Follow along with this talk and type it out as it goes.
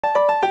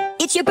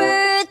It's your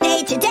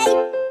birthday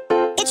today.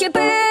 It's your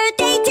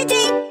birthday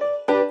today.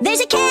 There's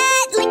a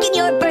cat licking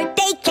your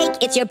birthday cake.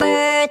 It's your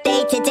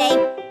birthday today.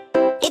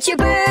 It's your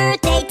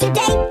birthday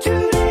today.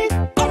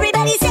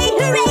 Everybody say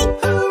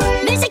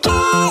hooray. There's a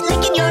cat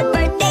licking your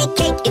birthday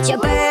cake. It's your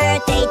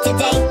birthday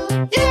today.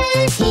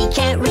 He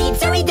can't read,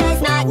 so he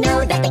does not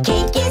know that the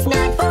cake is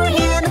not for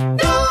him.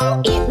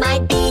 It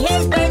might be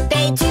his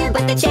birthday too,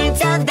 but the chance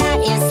of that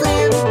is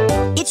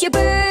slim. It's your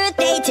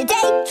birthday today.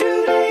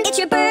 It's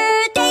your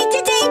birthday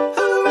today.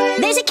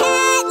 There's a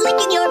cat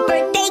licking your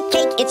birthday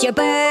cake. It's your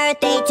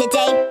birthday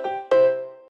today.